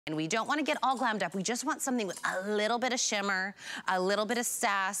And we don't want to get all glammed up. We just want something with a little bit of shimmer, a little bit of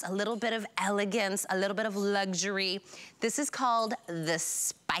sass, a little bit of elegance, a little bit of luxury. This is called the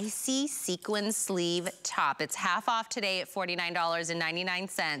Spicy Sequin Sleeve Top. It's half off today at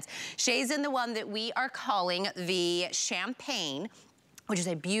 $49.99. Shay's in the one that we are calling the Champagne, which is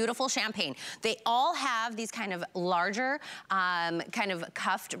a beautiful champagne. They all have these kind of larger, kind of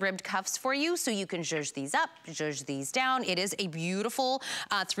ribbed cuffs for you, so you can zhuzh these up, zhuzh these down. It is a beautiful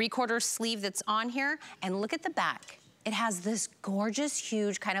 3/4 sleeve that's on here. And look at the back. It has this gorgeous,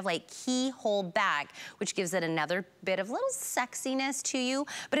 huge kind of like keyhole back, which gives it another bit of little sexiness to you.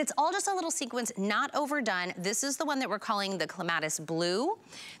 But it's all just a little sequence, not overdone. This is the one that we're calling the Clematis Blue.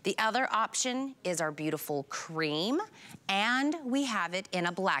 The other option is our beautiful cream, and we have it in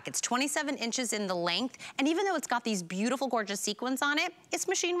a black. It's 27 inches in the length, and even though it's got these beautiful, gorgeous sequins on it, it's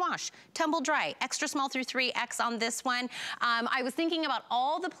machine wash, tumble dry, extra small through 3X on this one. I was thinking about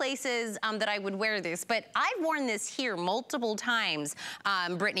all the places that I would wear this, but I've worn this here multiple times,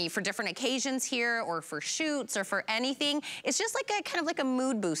 Brittany, for different occasions here or for shoots or for anything. It's just like a kind of like a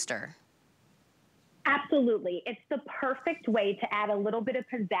mood booster. Absolutely. It's the perfect way to add a little bit of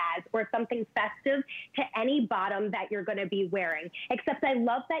pizzazz or something festive to any bottom that you're going to be wearing. Except I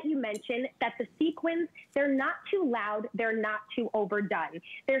love that you mentioned that the sequins, they're not too loud, they're not too overdone.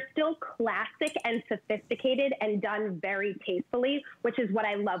 They're still classic and sophisticated and done very tastefully, which is what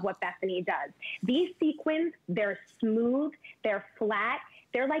I love what Bethany does. These sequins, they're smooth, they're flat,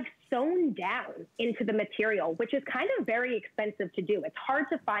 they're like sewn down into the material, which is kind of very expensive to do. It's hard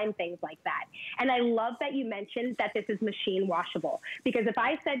to find things like that. And I love that you mentioned that this is machine washable, because if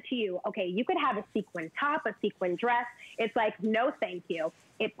I said to you, okay, you could have a sequin top, a sequin dress, it's like, no, thank you.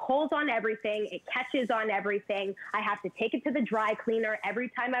 It pulls on everything. It catches on everything. I have to take it to the dry cleaner every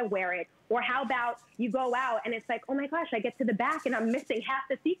time I wear it. Or how about you go out and it's like, oh my gosh, I get to the back and I'm missing half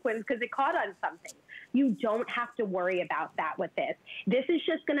the sequins because it caught on something. You don't have to worry about that with this. This is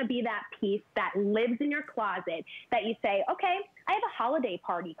just going to be that piece that lives in your closet that you say, okay, I have a holiday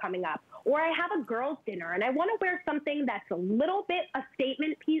party coming up, or I have a girls' dinner and I want to wear something that's a little bit a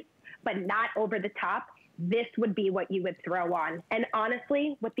statement piece, but not over the top. This would be what you would throw on. And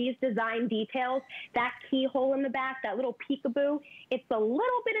honestly, with these design details, that keyhole in the back, that little peekaboo, it's a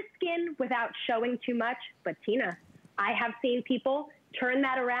little bit of skin without showing too much. But Tina, I have seen people turn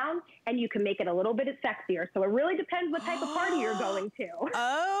that around and you can make it a little bit sexier. So it really depends what type of party you're going to.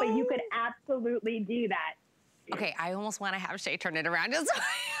 Oh. But you could absolutely do that. Okay, I almost want to have Shay turn it around.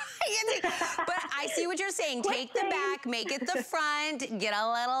 But I see what you're saying. Take the back, make it the front, get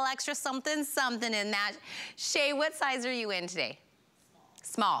a little extra something, something in that. Shay, what size are you in today?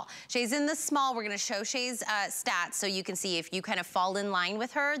 Small. Shay's in the small. We're going to show Shay's stats so you can see if you kind of fall in line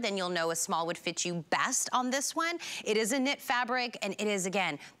with her, then you'll know a small would fit you best on this one. It is a knit fabric, and it is,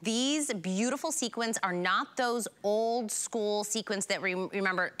 again, these beautiful sequins are not those old school sequins that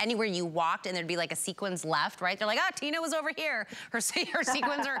remember anywhere you walked and there'd be like a sequins left, right? They're like, oh, Tina was over here. Her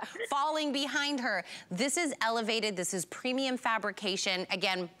sequins are falling behind her. This is elevated. This is premium fabrication.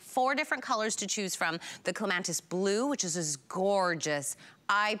 Again, 4 different colors to choose from. The Clematis Blue, which is this gorgeous,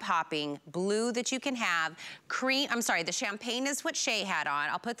 eye-popping blue that you can have. Cream, I'm sorry, the champagne is what Shay had on.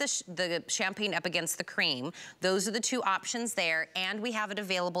 I'll put the champagne up against the cream. Those are the 2 options there, and we have it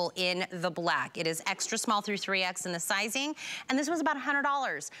available in the black. It is extra small through 3X in the sizing, and this was about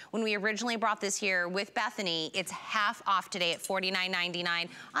 $100. When we originally brought this here with Bethany, it's half off today at $49.99.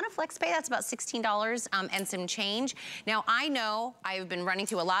 On a flex pay, that's about $16 and some change. Now, I know I've been running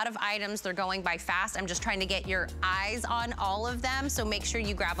through a lot of items. They're going by fast. I'm just trying to get your eyes on all of them, so make sure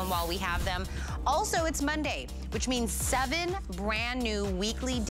you grab them while we have them. Also, it's Monday, which means 7 brand new weekly